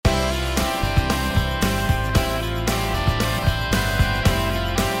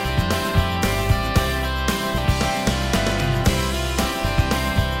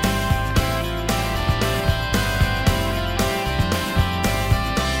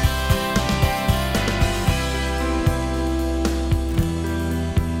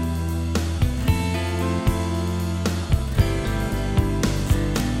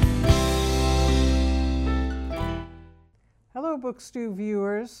Book Stew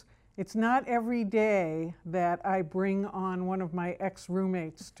viewers. It's not every day that I bring on one of my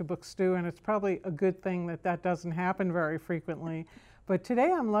ex-roommates to Book Stew, and it's probably a good thing that that doesn't happen very frequently. But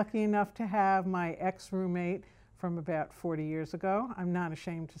today I'm lucky enough to have my ex-roommate from about 40 years ago, I'm not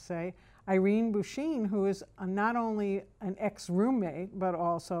ashamed to say, Irene Busheen, who is not only an ex-roommate, but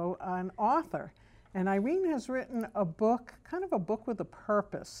also an author. And Irene has written a book, kind of a book with a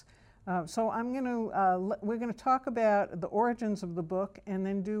purpose. So we're going to talk about the origins of the book and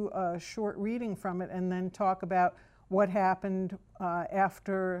then do a short reading from it and then talk about what happened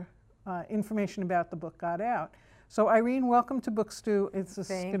after information about the book got out. So Irene, welcome to Book Stew. It's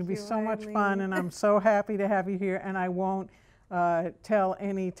going to be so much fun, and I'm so happy to have you here, and I won't tell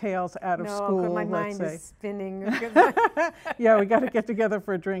any tales out of school. No, my mind is spinning. Yeah, we got to get together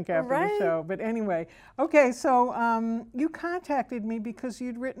for a drink after the show. But anyway, okay, so you contacted me because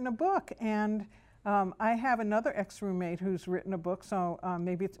you'd written a book, and I have another ex-roommate who's written a book, so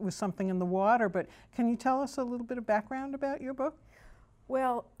maybe it was something in the water, but can you tell us a little bit of background about your book?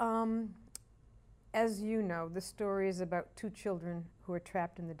 Well, as you know, the story is about two children who are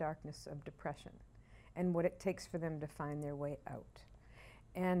trapped in the darkness of depression and what it takes for them to find their way out.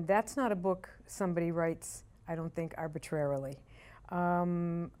 And that's not a book somebody writes, I don't think, arbitrarily.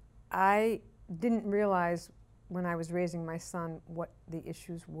 I didn't realize when I was raising my son what the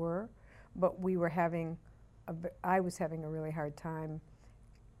issues were, but I was having a really hard time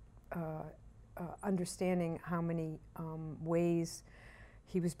understanding how many ways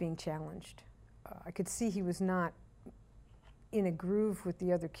he was being challenged. I could see he was not in a groove with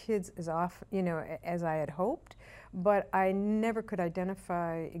the other kids as as I had hoped, but I never could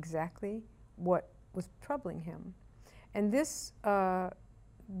identify exactly what was troubling him. And this, I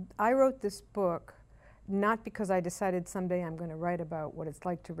wrote this book not because I decided someday I'm going to write about what it's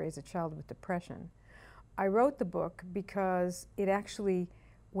like to raise a child with depression. I wrote the book because it actually,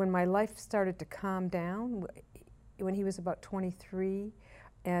 when my life started to calm down, when he was about 23,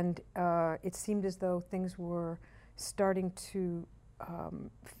 and it seemed as though things were starting to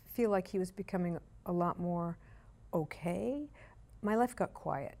feel like he was becoming a lot more okay, my life got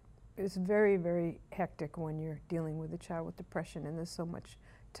quiet. It was very, very hectic when you're dealing with a child with depression, and there's so much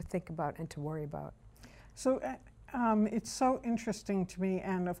to think about and to worry about. So it's so interesting to me,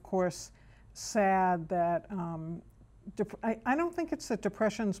 and of course sad that I don't think it's that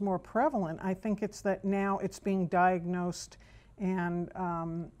depression's more prevalent. I think it's that now it's being diagnosed and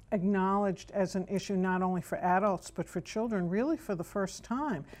acknowledged as an issue not only for adults but for children, really for the first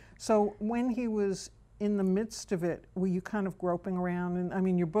time. So when he was in the midst of it, were you kind of groping around? And I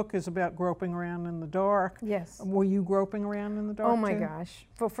mean, your book is about groping around in the dark. Yes. Were you groping around in the dark? Oh my gosh.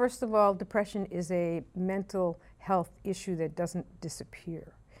 Well, first of all, depression is a mental health issue that doesn't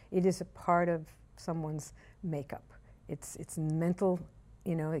disappear. It is a part of someone's makeup. It's mental.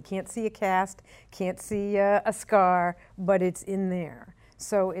 You know, it can't see a cast, can't see a scar, but it's in there.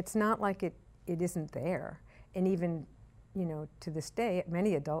 So it's not like it isn't there. And even, you know, to this day,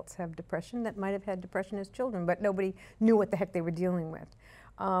 many adults have depression that might have had depression as children, but nobody knew what the heck they were dealing with.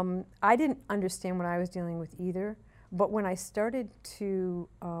 I didn't understand what I was dealing with either, but when I started to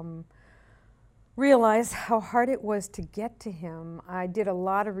realize how hard it was to get to him, I did a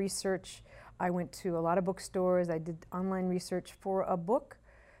lot of research. I went to a lot of bookstores. I did online research for a book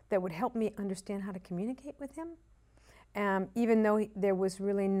that would help me understand how to communicate with him. Even though there was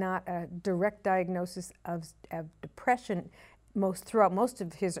really not a direct diagnosis of depression throughout most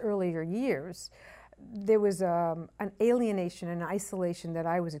of his earlier years, there was an alienation and isolation that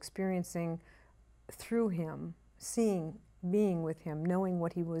I was experiencing through him, being with him, knowing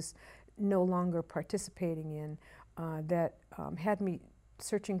what he was no longer participating in, that had me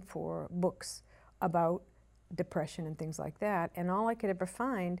searching for books about depression and things like that, and all I could ever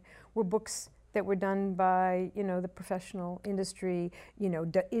find were books that were done by, you know, the professional industry, you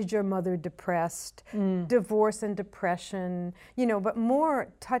know, is your mother depressed, divorce and depression, you know, but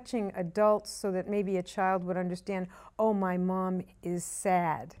more touching adults so that maybe a child would understand, oh, my mom is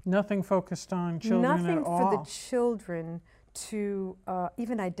sad. Nothing focused on children at all. Nothing for the children to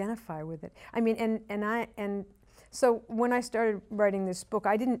even identify with it. I mean, and so when I started writing this book,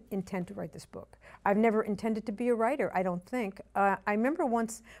 I didn't intend to write this book. I've never intended to be a writer, I don't think. I remember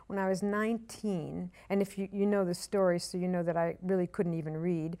once when I was 19, and if you know the story, so you know that I really couldn't even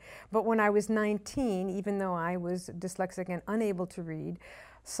read, but when I was 19, even though I was dyslexic and unable to read,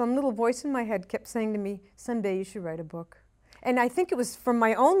 some little voice in my head kept saying to me, someday you should write a book. And I think it was from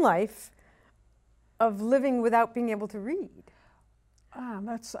my own life of living without being able to read.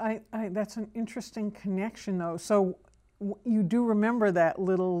 That's an interesting connection, though. So you do remember that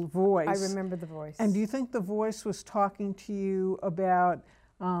little voice. I remember the voice. And do you think the voice was talking to you about,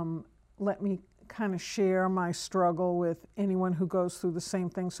 let me kind of share my struggle with anyone who goes through the same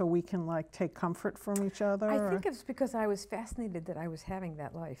thing so we can like take comfort from each other? I think it's because I was fascinated that I was having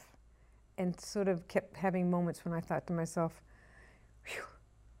that life, and sort of kept having moments when I thought to myself, "Whew,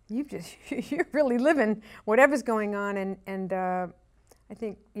 you're really living whatever's going on." And I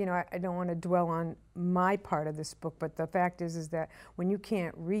think, you know, I don't want to dwell on my part of this book, but the fact is that when you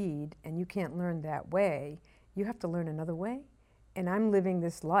can't read and you can't learn that way, you have to learn another way. And I'm living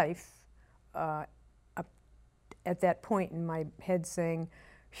this life at that point in my head saying,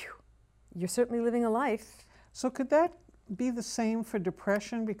 "Whew, you're certainly living a life." So could that be the same for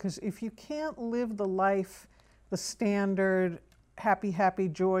depression? Because if you can't live the life, the standard happy, happy,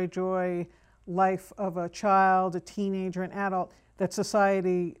 joy, joy life of a child, a teenager, an adult that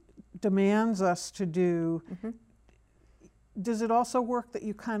society demands us to do, does it also work that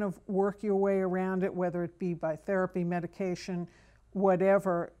you kind of work your way around it, whether it be by therapy, medication,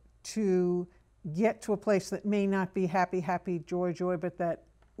 whatever, to get to a place that may not be happy, happy, joy, joy, but that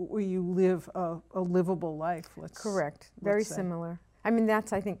where you live a livable life? Correct. Very similar. I mean,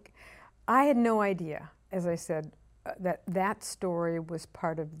 that's, I think, I had no idea, as I said, that story was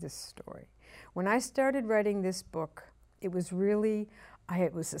part of this story. When I started writing this book, it was really, I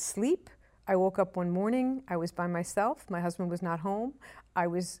was asleep. I woke up one morning, I was by myself, my husband was not home. It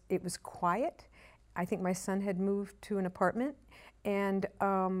was quiet. I think my son had moved to an apartment, and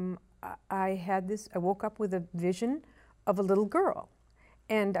I woke up with a vision of a little girl.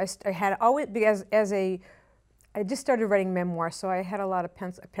 And I had always, because I just started writing memoirs, so I had a lot of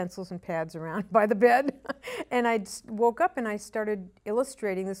pencils and pads around by the bed. And I woke up and I started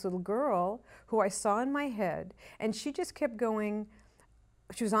illustrating this little girl who I saw in my head. And she just kept going,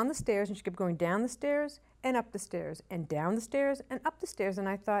 she was on the stairs and she kept going down the stairs and up the stairs and down the stairs and up the stairs. And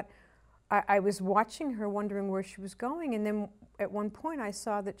I thought, I was watching her wondering where she was going. And then at one point I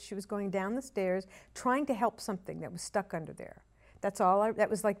saw that she was going down the stairs trying to help something that was stuck under there. That's all. That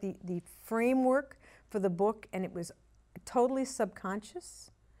was like the framework for the book, and it was totally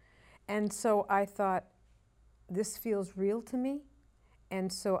subconscious. And so I thought, this feels real to me,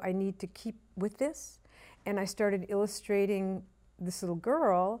 and so I need to keep with this. And I started illustrating this little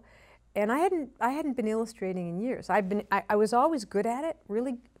girl, and I hadn't been illustrating in years. I was always good at it.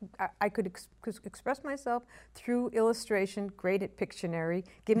 Really, I could express myself through illustration. Great at Pictionary.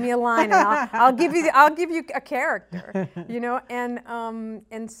 Give me a line, and I'll give you a character. You know,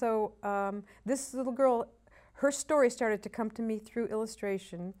 and so this little girl, her story started to come to me through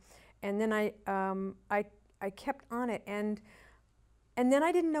illustration, and then I kept on it, and then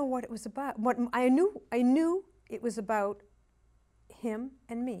I didn't know what it was about. What I knew it was about him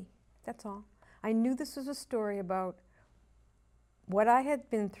and me. That's all. I knew this was a story about what I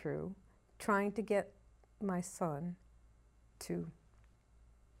had been through, trying to get my son to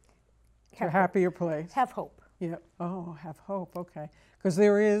a happier place. Have hope. Yeah. Oh, have hope. Okay. Because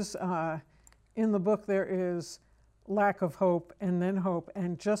there is, in the book, there is lack of hope and then hope.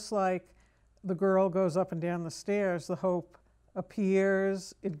 And just like the girl goes up and down the stairs, the hope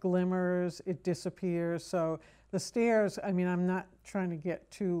appears, it glimmers, it disappears. So the stairs, I mean, I'm not trying to get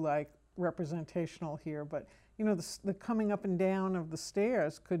too like representational here, but you know, the coming up and down of the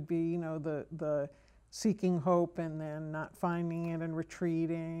stairs could be, you know, the seeking hope and then not finding it and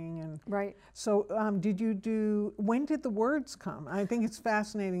retreating. And right. So when did the words come? I think it's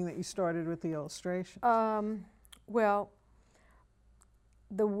fascinating that you started with the illustration. Well,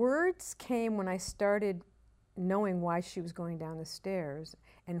 the words came when I started knowing why she was going down the stairs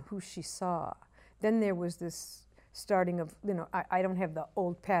and who she saw. Then there was this starting of, you know, I don't have the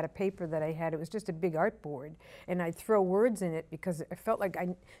old pad of paper that I had. It was just a big artboard, and I'd throw words in it because I felt like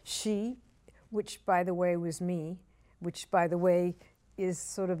she, which by the way was me, which by the way is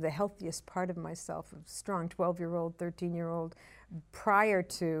sort of the healthiest part of myself, a strong 12-year-old, 13-year-old, prior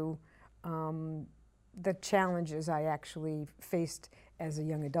to the challenges I actually faced as a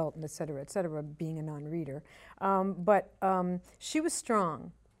young adult, and et cetera, being a non-reader. But she was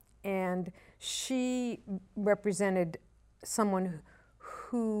strong. And she represented someone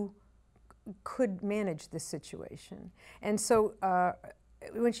who could manage this situation. And so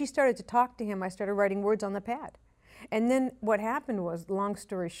when she started to talk to him, I started writing words on the pad. And then what happened was, long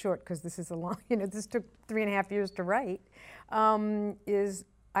story short, because this is a long, you know, this took 3.5 years to write, is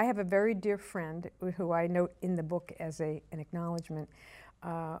I have a very dear friend who I note in the book as an acknowledgement,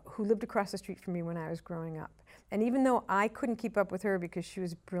 who lived across the street from me when I was growing up. And even though I couldn't keep up with her because she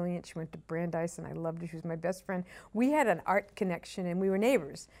was brilliant, she went to Brandeis and I loved her, she was my best friend, we had an art connection and we were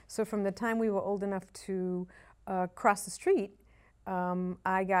neighbors. So from the time we were old enough to across the street,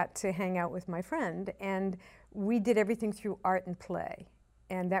 I got to hang out with my friend, and we did everything through art and play,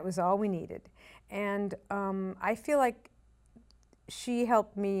 and that was all we needed. And I feel like she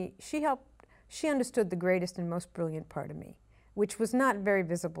helped me, she understood the greatest and most brilliant part of me, which was not very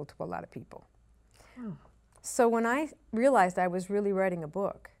visible to a lot of people. Oh. So when I realized I was really writing a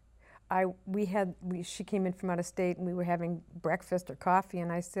book, she came in from out of state, and we were having breakfast or coffee,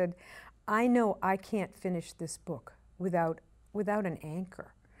 and I said, I know I can't finish this book without an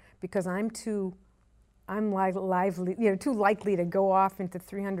anchor, because I'm lively, too likely to go off into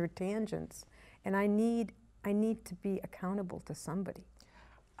 300 tangents, and I need to be accountable to somebody.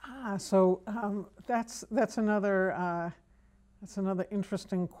 So that's another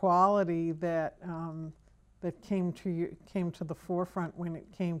interesting quality that that came to the forefront when it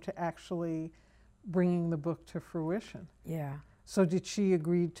came to actually bringing the book to fruition. Yeah. So did she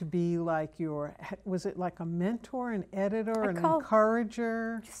agree to be like was it like a mentor, an editor, an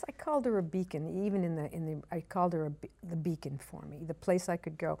encourager? I called her a beacon. Even I called her the beacon for me, the place I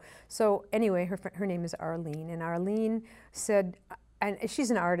could go. So anyway, her name is Arlene, and Arlene said, and she's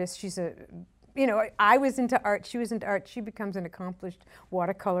an artist. She's I was into art. She was into art. She becomes an accomplished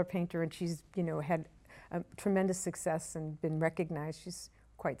watercolor painter, and she's had tremendous success and been recognized. She's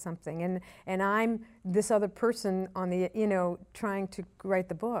quite something, and I'm this other person on the trying to write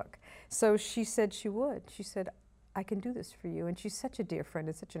the book. So she said she would. She said, I can do this for you. And she's such a dear friend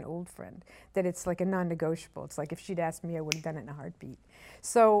and such an old friend that it's like a non-negotiable. It's like if she'd asked me, I would have done it in a heartbeat.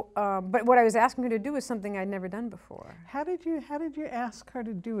 So, but what I was asking her to do was something I'd never done before. How did you ask her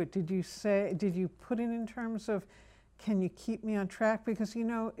to do it? Did you put it in terms of, can you keep me on track? Because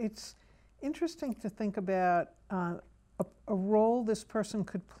it's interesting to think about a role this person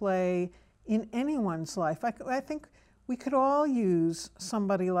could play in anyone's life. I think we could all use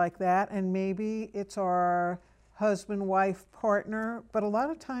somebody like that, and maybe it's our husband, wife, partner, but a lot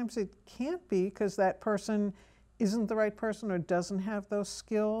of times it can't be because that person isn't the right person or doesn't have those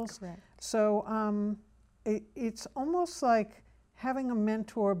skills. Correct. So it's almost like having a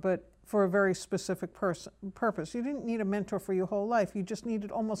mentor, but for a very specific purpose. You didn't need a mentor for your whole life. You just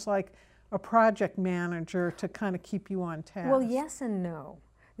needed almost like a project manager to kind of keep you on task. Well, yes and no.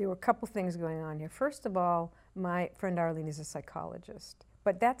 There were a couple things going on here. First of all, my friend Arlene is a psychologist,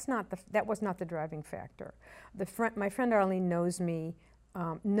 but that was not the driving factor. My friend Arlene knows me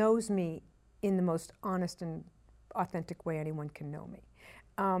in the most honest and authentic way anyone can know me.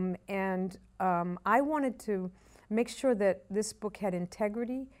 I wanted to make sure that this book had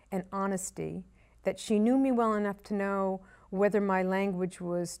integrity and honesty, that she knew me well enough to know whether my language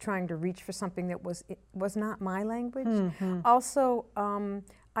was trying to reach for something that was not my language. Mm-hmm. Also,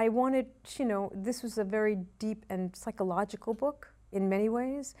 I wanted, this was a very deep and psychological book in many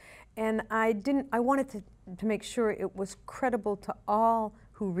ways, and I wanted to make sure it was credible to all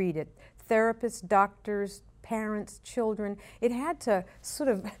who read it, therapists, doctors, parents, children. It had to sort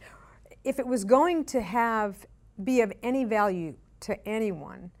of, if it was going to be of any value to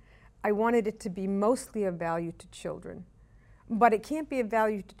anyone, I wanted it to be mostly of value to children. But it can't be of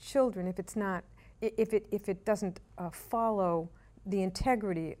value to children if it doesn't follow the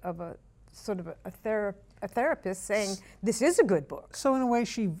integrity of a sort of a therapist saying this is a good book. So in a way,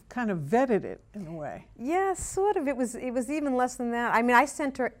 she kind of vetted it in a way. Yeah, sort of. It was even less than that. I mean, I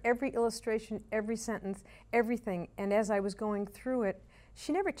sent her every illustration, every sentence, everything. And as I was going through it,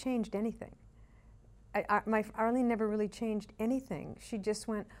 she never changed anything. Arlene never really changed anything. She just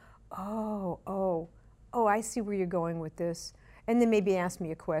went, oh, I see where you're going with this. And then maybe ask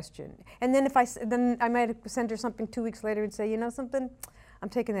me a question. And then then I might send her something 2 weeks later and say, you know something, I'm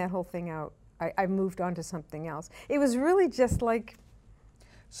taking that whole thing out. I moved on to something else. It was really just like.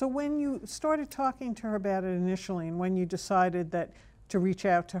 So when you started talking to her about it initially, and when you decided to reach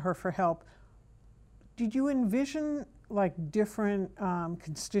out to her for help, did you envision like different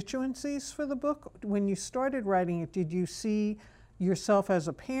constituencies for the book? When you started writing it, did you see yourself as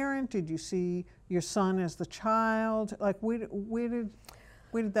a parent? Did you see your son as the child? Like, where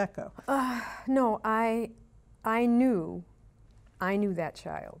did that go? No, I knew that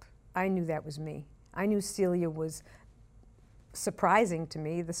child. I knew that was me. I knew Celia was, surprising to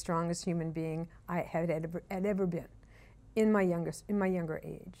me, the strongest human being I had ever been in my younger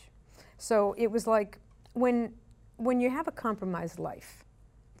age. So it was like when you have a compromised life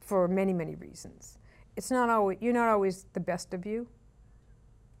for many, many reasons, you're not always the best of you.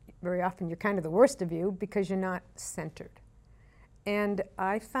 Very often you're kind of the worst of you because you're not centered. And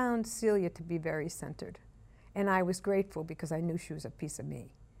I found Celia to be very centered. And I was grateful because I knew she was a piece of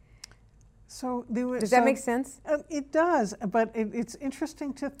me. So does that make sense? It does, but it's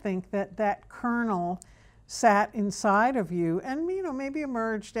interesting to think that kernel sat inside of you and, maybe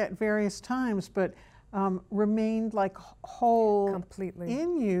emerged at various times, but remained like whole Completely.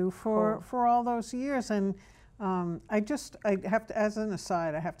 in you for all those years. And I have to, as an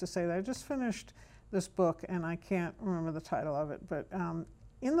aside, I have to say that I just finished this book, and I can't remember the title of it, but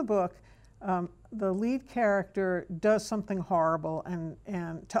in the book, the lead character does something horrible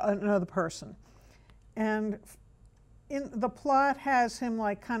and to another person. And in the plot has him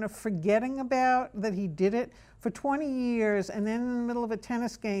like kind of forgetting about that he did it for 20 years, and then in the middle of a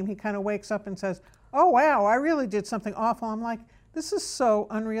tennis game, he kind of wakes up and says, "Oh wow, I really did something awful." I'm like, this is so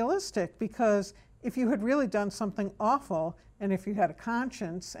unrealistic, because if you had really done something awful, and if you had a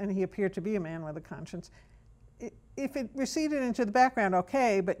conscience, and he appeared to be a man with a conscience, if it receded into the background,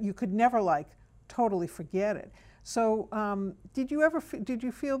 okay, but you could never like totally forget it. So did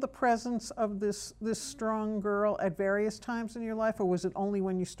you feel the presence of this strong girl at various times in your life, or was it only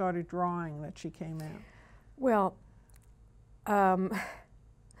when you started drawing that she came out? Well,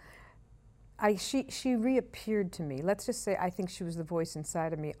 she reappeared to me. Let's just say I think she was the voice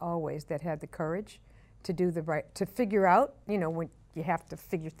inside of me always that had the courage to do to figure out, when you have to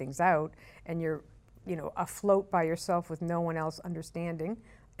figure things out and you're, afloat by yourself with no one else understanding,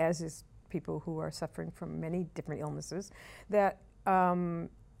 as is people who are suffering from many different illnesses, that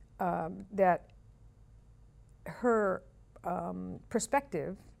that her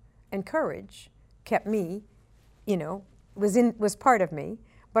perspective and courage kept me, was part of me,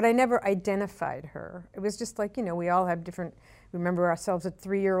 but I never identified her. It was just like, we all have different, remember ourselves at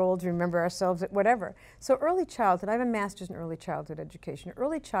 3-year-olds, remember ourselves at whatever. So early childhood, I have a master's in early childhood education.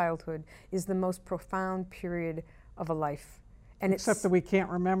 Early childhood is the most profound period of a life. And except that we can't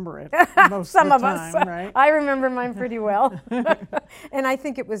remember it most some of the us, time, right? I remember mine pretty well. And I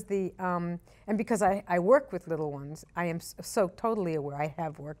think it was and because I work with little ones, I am so totally aware, I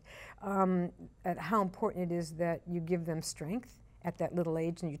have worked, at how important it is that you give them strength at that little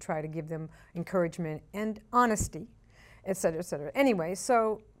age, and you try to give them encouragement and honesty, et cetera, et cetera. Anyway,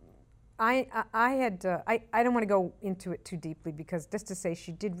 so I don't want to go into it too deeply, because just to say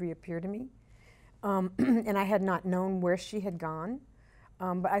she did reappear to me. And I had not known where she had gone,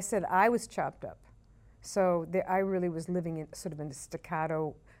 but I said I was chopped up. So I really was living in sort of in the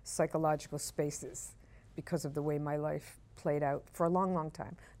staccato psychological spaces because of the way my life played out for a long, long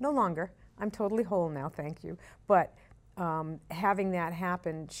time. No longer. I'm totally whole now, thank you. But having that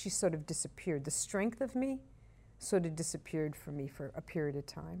happen, she sort of disappeared. The strength of me sort of disappeared for me for a period of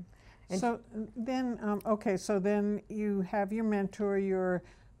time. And so then, okay, so then you have your mentor, your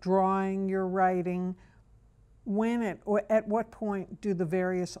drawing, your writing. Or at what point do the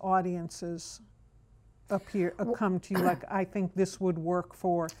various audiences come to you? Like, I think this would work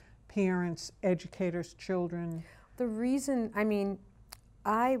for parents, educators, children. The reason,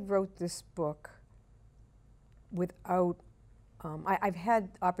 I wrote this book without, I've had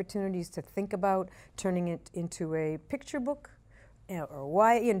opportunities to think about turning it into a picture book,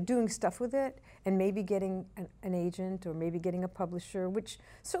 or doing stuff with it, and maybe getting an agent, or maybe getting a publisher, which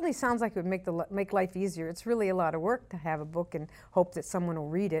certainly sounds like it would make life easier. It's really a lot of work to have a book and hope that someone will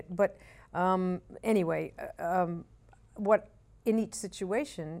read it. But anyway, what in each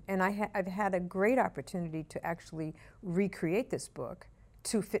situation, and I've had a great opportunity to actually recreate this book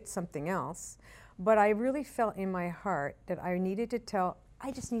to fit something else, but I really felt in my heart that I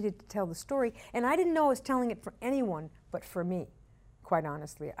just needed to tell the story, and I didn't know I was telling it for anyone but for me. Quite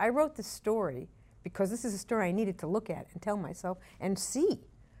honestly, I wrote this story because this is a story I needed to look at and tell myself and see.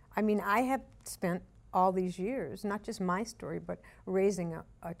 I have spent all these years, not just my story, but raising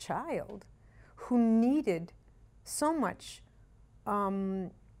a child who needed so much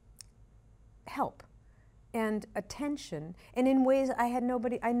help and attention, and in ways I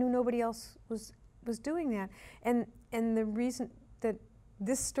knew nobody else was doing that. And the reason that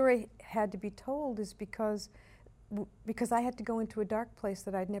this story had to be told is because I had to go into a dark place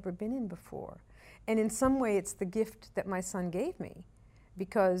that I'd never been in before. And in some way, it's the gift that my son gave me,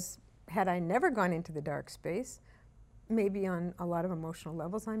 because had I never gone into the dark space, maybe on a lot of emotional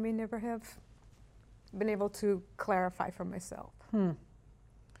levels, I may never have been able to clarify for myself.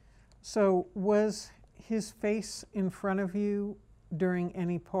 So was his face in front of you during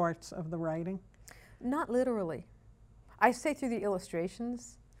any parts of the writing? Not literally. I say through the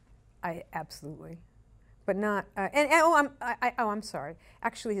illustrations, absolutely. But not, I'm sorry.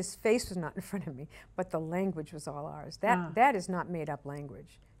 Actually, his face was not in front of me, but the language was all ours. That is not made up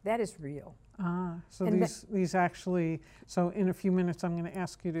language. That is real. So these actually, so in a few minutes I'm going to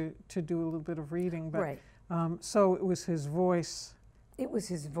ask you to do a little bit of reading, but right. So it was his voice. It was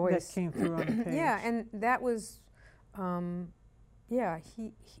his voice that came through on the page. Yeah, and that was,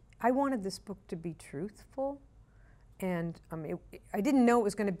 I wanted this book to be truthful. And I didn't know it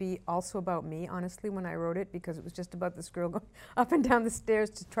was going to be also about me, honestly, when I wrote it, because it was just about this girl going up and down the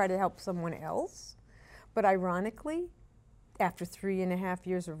stairs to try to help someone else. But ironically, after 3.5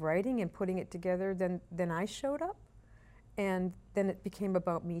 years of writing and putting it together, then I showed up. And then it became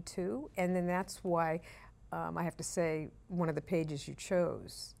about me too. And then that's why I have to say one of the pages you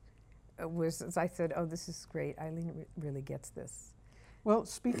chose was, as I said, oh, this is great. Eileen really gets this. Well,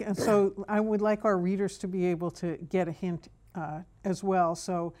 so I would like our readers to be able to get a hint as well.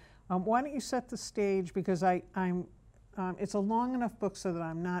 So why don't you set the stage, because it's a long enough book so that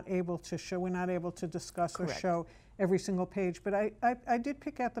I'm not able to show, we're not able to discuss Correct. or show every single page. But I did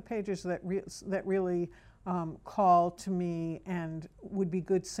pick out the pages that really call to me and would be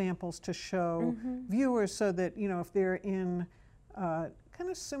good samples to show viewers, so that, you know, if they're in kind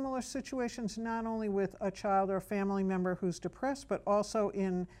of similar situations, not only with a child or a family member who's depressed, but also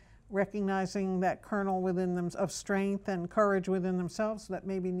in recognizing that kernel within them of strength and courage within themselves that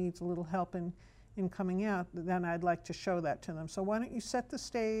maybe needs a little help in coming out, then I'd like to show that to them. So why don't you set the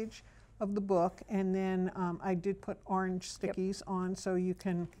stage of the book, and then I did put orange stickies on, so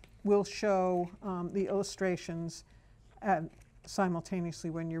we'll show the illustrations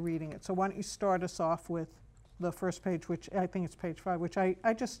simultaneously when you're reading it. So why don't you start us off with the first page, which I think it's page 5, which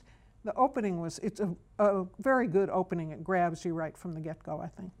the opening it's a very good opening. It grabs you right from the get-go, I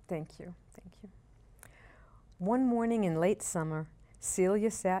think. Thank you, thank you. One morning in late summer,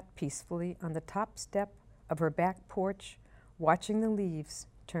 Celia sat peacefully on the top step of her back porch, watching the leaves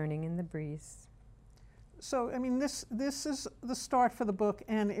turning in the breeze. So, I mean, this is the start for the book,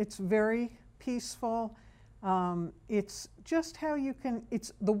 and it's very peaceful. It's just how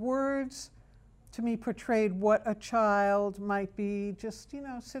it's the words, to me, portrayed what a child might be, just, you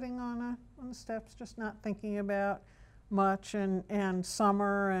know, sitting on the steps, just not thinking about much, and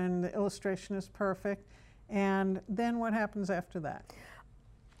summer, and the illustration is perfect. And then what happens after that?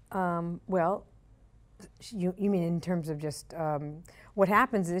 Well, you mean in terms of just what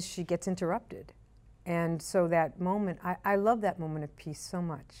happens is she gets interrupted. And so that moment, I love that moment of peace so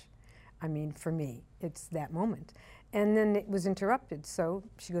much. I mean, for me, it's that moment. And then it was interrupted, so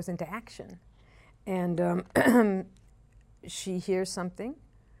she goes into action. And she hears something,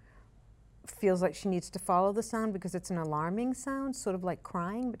 feels like she needs to follow the sound because it's an alarming sound, sort of like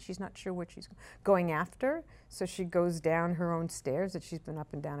crying, but she's not sure what she's going after. So she goes down her own stairs that she's been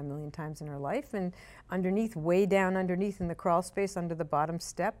up and down 1,000,000 times in her life. And underneath, way down underneath in the crawl space under the bottom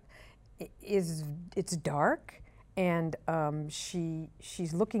step, it's dark, and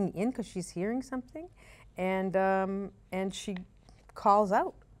she's looking in because she's hearing something, and she calls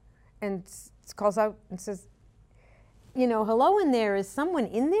out and says, you know, hello in there, is someone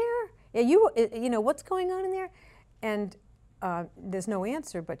in there? You know, what's going on in there? And there's no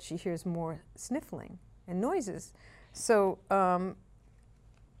answer, but she hears more sniffling and noises. So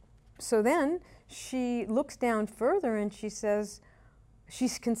then she looks down further, and she says, she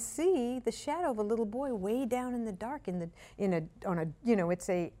can see the shadow of a little boy way down in the dark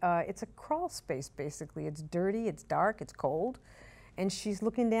it's a crawl space, basically. It's dirty, it's dark, it's cold, and she's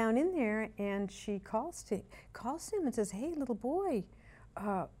looking down in there, and she calls him and says, "Hey, little boy,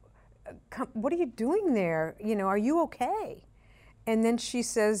 what are you doing there? You know, are you okay?" And then she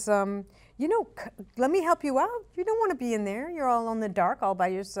says, "You know, let me help you out. You don't want to be in there. You're all in the dark, all by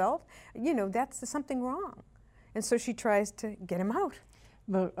yourself. You know, that's something wrong." And so she tries to get him out.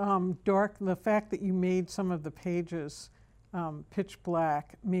 The fact that you made some of the pages pitch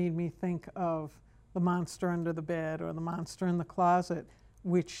black made me think of the monster under the bed or the monster in the closet,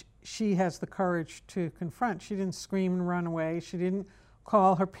 which she has the courage to confront. She didn't scream and run away. She didn't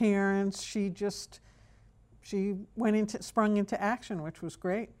call her parents. She sprung into action, which was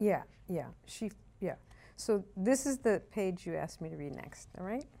great. Yeah. So this is the page you asked me to read next, all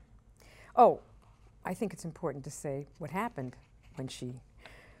right? Oh, I think it's important to say what happened when she...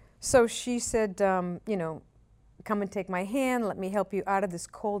 So she said, you know, come and take my hand, let me help you out of this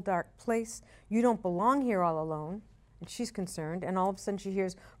cold, dark place. You don't belong here all alone. And she's concerned, and all of a sudden she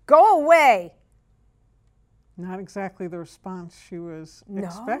hears, "Go away!" Not exactly the response she was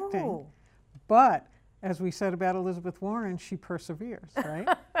expecting. No. But, as we said about Elizabeth Warren, she perseveres, right?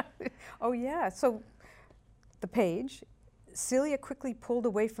 Oh, yeah. So the page, Celia quickly pulled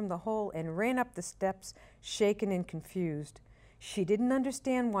away from the hole and ran up the steps, shaken and confused. She didn't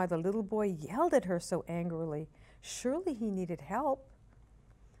understand why the little boy yelled at her so angrily. Surely he needed help.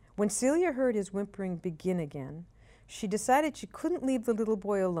 When Celia heard his whimpering begin again, she decided she couldn't leave the little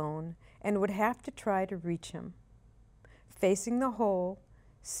boy alone and would have to try to reach him. Facing the hole,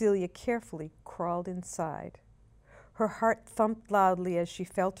 Celia carefully crawled inside. Her heart thumped loudly as she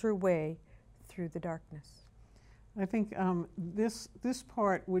felt her way through the darkness. I think this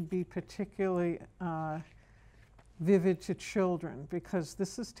part would be particularly vivid to children, because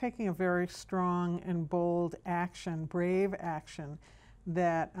this is taking a very strong and bold action, brave action,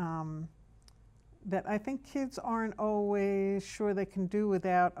 that that I think kids aren't always sure they can do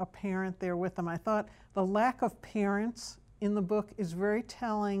without a parent there with them. I thought the lack of parents in the book is very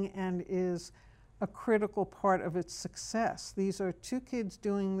telling and is a critical part of its success. These are two kids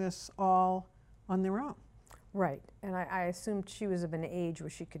doing this all on their own. Right, and I assumed she was of an age where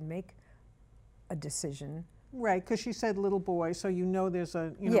she could make a decision. Right, because she said little boy, so you know there's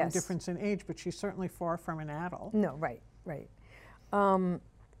a Yes. difference in age, but she's certainly far from an adult. No, right, right.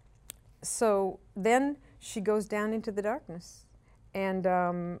 So then she goes down into the darkness, and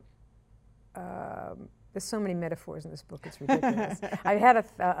there's so many metaphors in this book, it's ridiculous. I had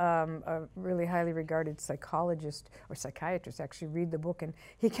a really highly regarded psychologist or psychiatrist actually read the book, and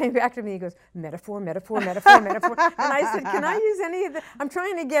he came back to me, he goes, metaphor, metaphor, metaphor, metaphor. And I said, can I use any of the, I'm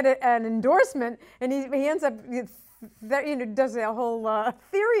trying to get an endorsement, and he ends up, does a whole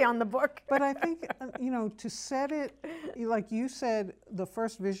theory on the book. But I think, to set it, like you said, the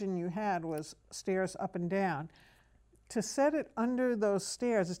first vision you had was stairs up and down. To set it under those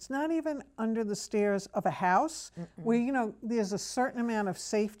stairs, it's not even under the stairs of a house, where, there's a certain amount of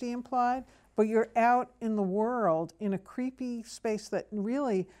safety implied, but you're out in the world in a creepy space that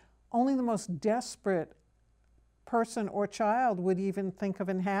really only the most desperate person or child would even think of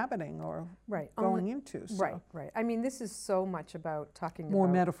inhabiting or going into. So. Right, right. I mean, this is so much about talking more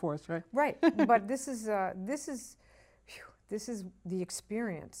about metaphors, right? Right, but this is the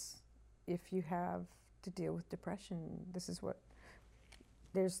experience. If you have to deal with depression, this is what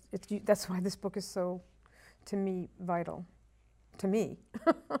that's why this book is so, to me, vital. To me.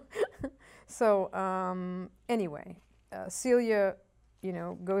 So anyway, Celia,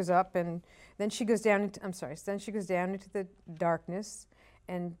 goes up, and then she goes down into, then she goes down into the darkness,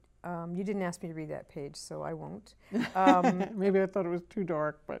 and you didn't ask me to read that page, so I won't. Maybe I thought it was too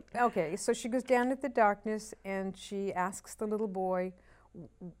dark, but. Okay, so she goes down into the darkness, and she asks the little boy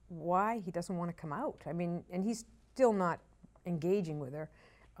why he doesn't want to come out. I mean, and he's still not engaging with her.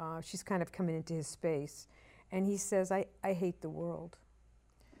 She's kind of coming into his space. And he says, I hate the world.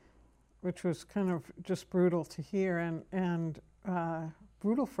 Which was kind of just brutal to hear, and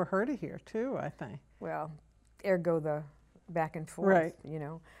brutal for her to hear, too, I think. Well, ergo the back and forth, right.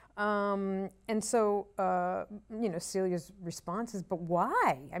 And so, Celia's response is, but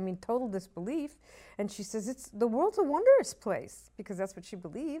why? I mean, total disbelief. And she says, the world's a wondrous place, because that's what she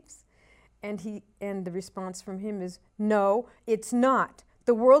believes. And the response from him is, no, it's not.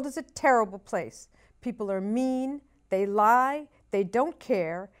 The world is a terrible place. People are mean, they lie, they don't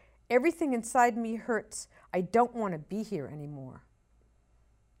care. Everything inside me hurts. I don't want to be here anymore.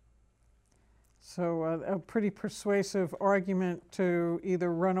 So a pretty persuasive argument to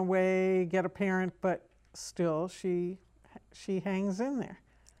either run away, get a parent, but still she hangs in there.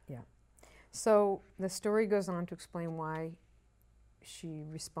 Yeah. So the story goes on to explain why she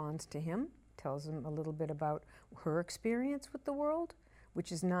responds to him, tells him a little bit about her experience with the world,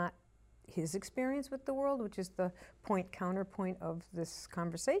 which is not his experience with the world, which is the counterpoint of this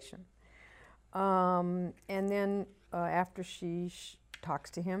conversation. And then after she talks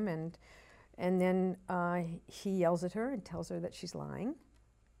to him, and then he yells at her and tells her that she's lying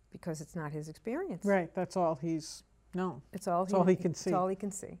because it's not his experience. Right, that's all he's known. It's all he can see. It's all he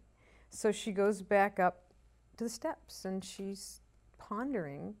can see. So she goes back up to the steps, and she's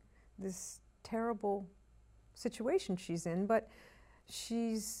pondering this terrible situation she's in, but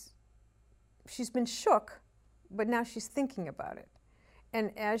she's been shook, but now she's thinking about it.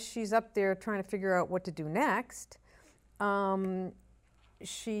 And as she's up there trying to figure out what to do next,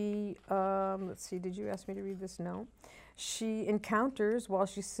 she, let's see, did you ask me to read this? No. She encounters, while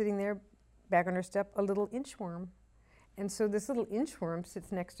she's sitting there back on her step, a little inchworm. And so this little inchworm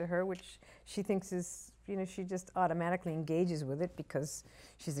sits next to her, which she thinks is, she just automatically engages with it because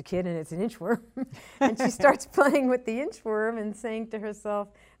she's a kid and it's an inchworm. And she starts playing with the inchworm and saying to herself,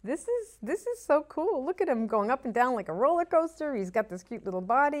 this is so cool. Look at him going up and down like a roller coaster. He's got this cute little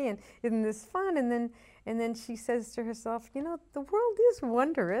body, and isn't this fun? And then she says to herself, the world is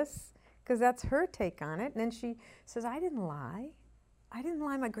wondrous, because that's her take on it. And then she says, I didn't lie. I didn't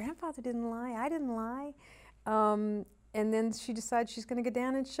lie. My grandfather didn't lie. I didn't lie. And then she decides she's going to go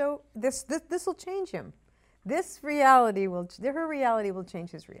down and show this will change him. Her reality will change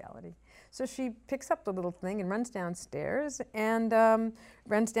his reality. So she picks up the little thing and runs downstairs and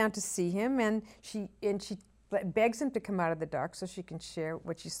runs down to see him, and she begs him to come out of the dark so she can share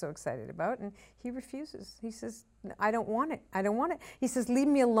what she's so excited about, and he refuses. He says, I don't want it. I don't want it. He says, leave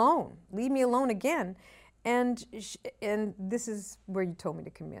me alone. Leave me alone again. And this is where you told me to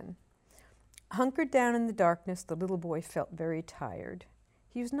come in. Hunkered down in the darkness, the little boy felt very tired.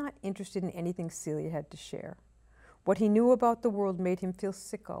 He was not interested in anything Celia had to share. What he knew about the world made him feel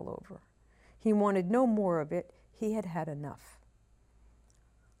sick all over. He wanted no more of it. He had had enough.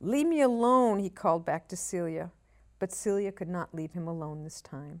 Leave me alone, he called back to Celia, but Celia could not leave him alone this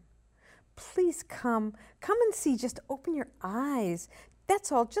time. Please come and see, just open your eyes.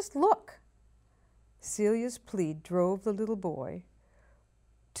 That's all, just look. Celia's plea drove the little boy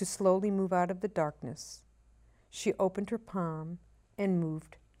to slowly move out of the darkness. She opened her palm and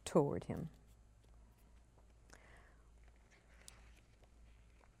moved toward him.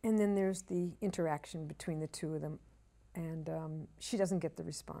 And then there's the interaction between the two of them. And she doesn't get the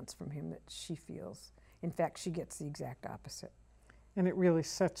response from him that she feels. In fact, she gets the exact opposite. And it really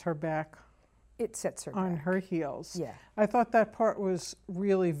sets her back. It sets her on back. her heels. Yeah. I thought that part was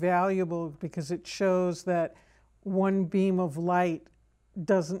really valuable because it shows that one beam of light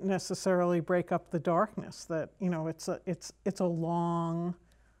doesn't necessarily break up the darkness. That, you know, it's a long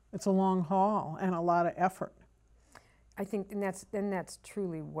haul and a lot of effort. I think, and that's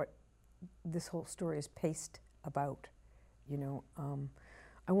truly what this whole story is paced about. You know,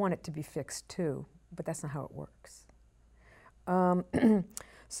 I want it to be fixed too, but that's not how it works.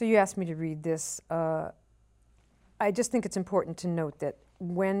 So you asked me to read this. I just think it's important to note that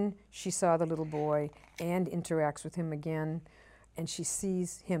when she saw the little boy and interacts with him again, and she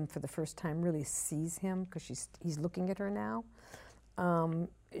sees him for the first time, really sees him because he's looking at her now,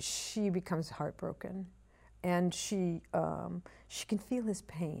 she becomes heartbroken, and she can feel his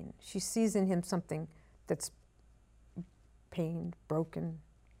pain. She sees in him something that's pained, broken,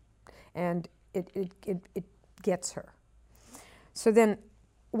 and it gets her. So then,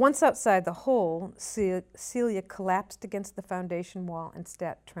 once outside the hole, Celia collapsed against the foundation wall and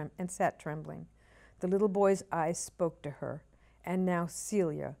sat trembling. The little boy's eyes spoke to her, and now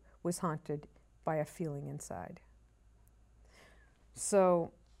Celia was haunted by a feeling inside.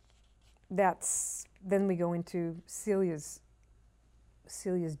 So then we go into Celia's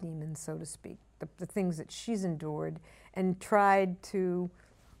demons, so to speak, the things that she's endured and tried to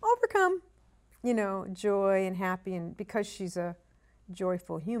overcome, you know, joy and happy, and because she's a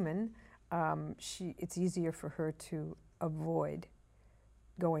joyful human, it's easier for her to avoid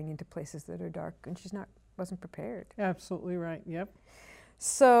going into places that are dark, and wasn't prepared. Absolutely right. Yep.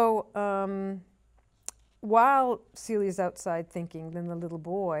 So while Celia's outside thinking, then the little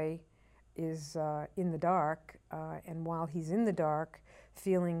boy is in the dark, and while he's in the dark,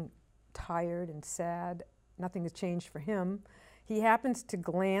 feeling tired and sad, nothing has changed for him. He happens to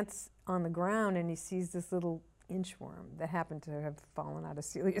glance on the ground, and he sees this little inchworm that happened to have fallen out of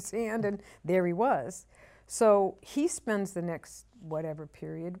Celia's hand, and there he was. So he spends the next whatever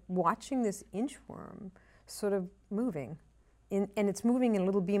period watching this inchworm sort of moving. And it's moving in a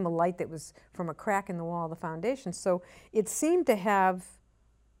little beam of light that was from a crack in the wall of the foundation. So it seemed to have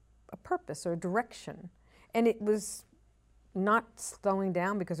a purpose or a direction. And it was not slowing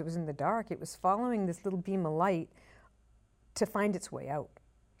down because it was in the dark. It was following this little beam of light to find its way out,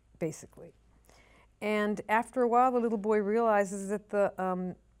 basically. And after a while, the little boy realizes that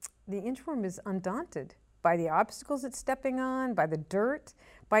the inchworm is undaunted by the obstacles it's stepping on, by the dirt,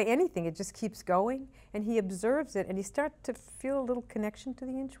 by anything. It just keeps going. And he observes it, and he starts to feel a little connection to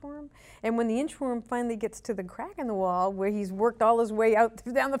the inchworm. And when the inchworm finally gets to the crack in the wall, where he's worked all his way out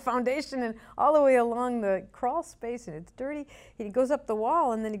down the foundation and all the way along the crawl space, and it's dirty, he goes up the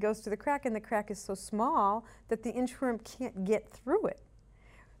wall, and then he goes to the crack, and the crack is so small that the inchworm can't get through it.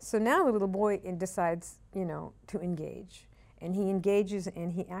 So now the little boy decides, you know, to engage. And he engages,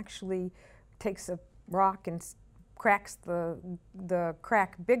 and he actually takes a rock and cracks the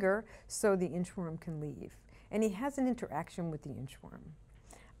crack bigger so the inchworm can leave. And he has an interaction with the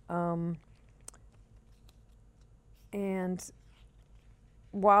inchworm. And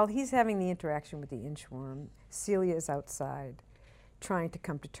while he's having the interaction with the inchworm, Celia is outside trying to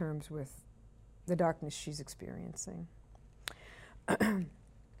come to terms with the darkness she's experiencing.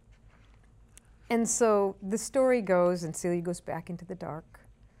 And so the story goes, and Celia goes back into the dark.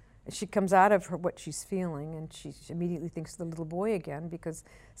 She comes out of what she's feeling, and she immediately thinks of the little boy again because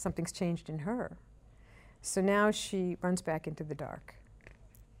something's changed in her. So now she runs back into the dark.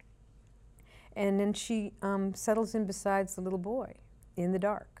 And then she settles in beside the little boy in the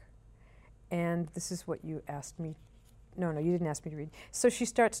dark. And this is what you asked me. No, you didn't ask me to read. So she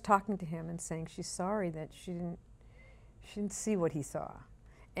starts talking to him and saying she's sorry that she didn't see what he saw.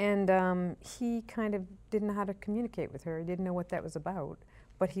 And he kind of didn't know how to communicate with her. He didn't know what that was about,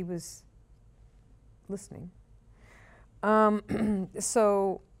 but he was listening.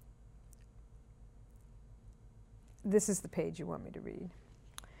 So this is the page you want me to read.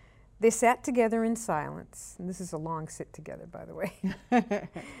 They sat together in silence. And this is a long sit together, by the way.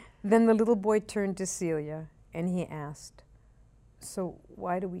 Then the little boy turned to Celia and he asked, "So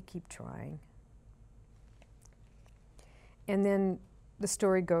why do we keep trying?" And then the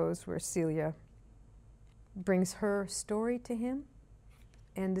story goes where Celia brings her story to him,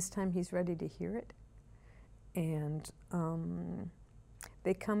 and this time he's ready to hear it. And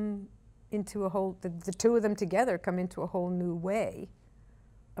they come into a whole, the two of them together come into a whole new way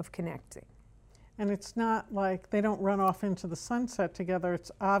of connecting. And it's not like they don't run off into the sunset together.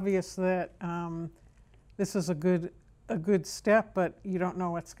 It's obvious that this is a good step, but you don't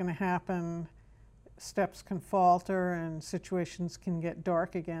know what's going to happen. Steps can falter and situations can get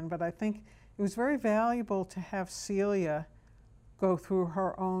dark again. But I think it was very valuable to have Celia go through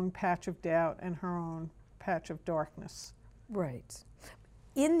her own patch of doubt and her own patch of darkness. Right.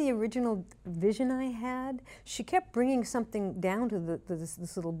 In the original vision I had, she kept bringing something down to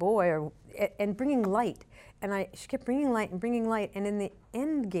this little boy, and bringing light. And she kept bringing light and bringing light. And in the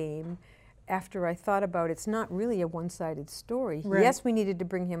end game, after I thought about it, it's not really a one-sided story. Right. Yes, we needed to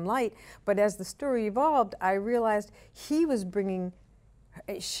bring him light, but as the story evolved, I realized he was bringing,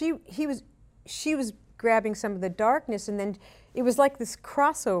 she was grabbing some of the darkness, and then it was like this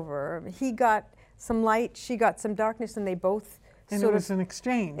crossover. He got some light, she got some darkness, and they both And it was an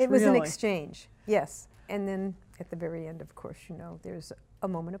exchange, It was really. an exchange, yes. And then at the very end, of course, you know, there's a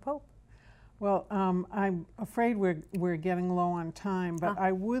moment of hope. Well, I'm afraid we're getting low on time, but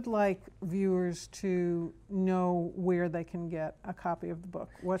I would like viewers to know where they can get a copy of the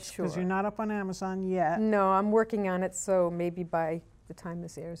book. Because Sure. you're not up on Amazon yet. No, I'm working on it, so maybe by the time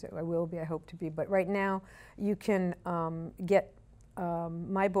this airs, I will be, I hope to be. But right now, you can get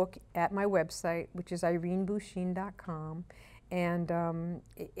my book at my website, which is irenebouchine.com. And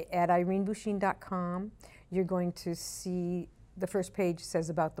at irenebouchine.com, you're going to see the first page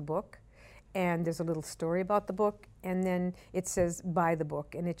says about the book, and there's a little story about the book, and then it says buy the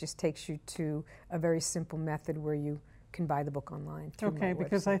book, and it just takes you to a very simple method where you can buy the book online through Okay, my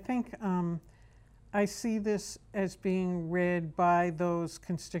because website. I think I see this as being read by those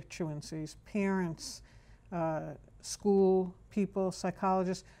constituencies, parents, school people,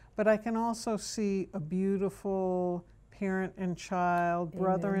 psychologists, but I can also see a beautiful parent and child,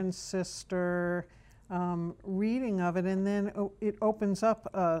 brother Amen. and sister reading of it, and then it opens up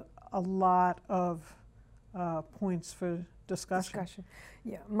a lot of points for discussion.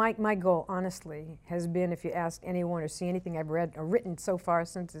 Yeah, my goal, honestly, has been, if you ask anyone or see anything I've read or written so far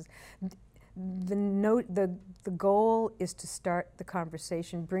since, is the goal is to start the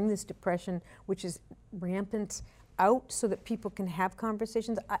conversation, bring this depression, which is rampant, out so that people can have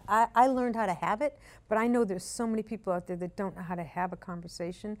conversations. I learned how to have it, but I know there's so many people out there that don't know how to have a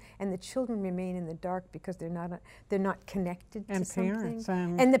conversation, and the children remain in the dark because they're not connected to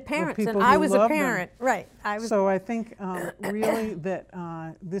something. And the parents, and I was a parent, right? So I think really that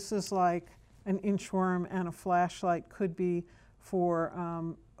this is like an inchworm and a flashlight could be for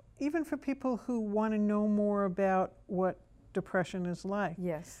even for people who want to know more about what depression is like.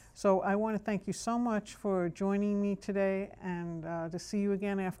 Yes. So I want to thank you so much for joining me today, and to see you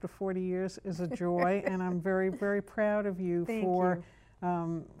again after 40 years is a joy, and I'm very, very proud of you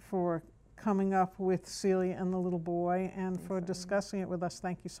for coming up with Celia and the little boy, and for discussing it with us.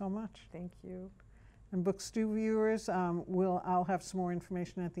 Thank you so much. Thank you. And Book Stew viewers, I'll have some more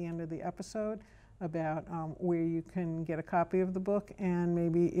information at the end of the episode about where you can get a copy of the book, and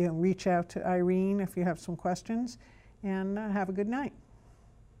maybe reach out to Irene if you have some questions. And have a good night.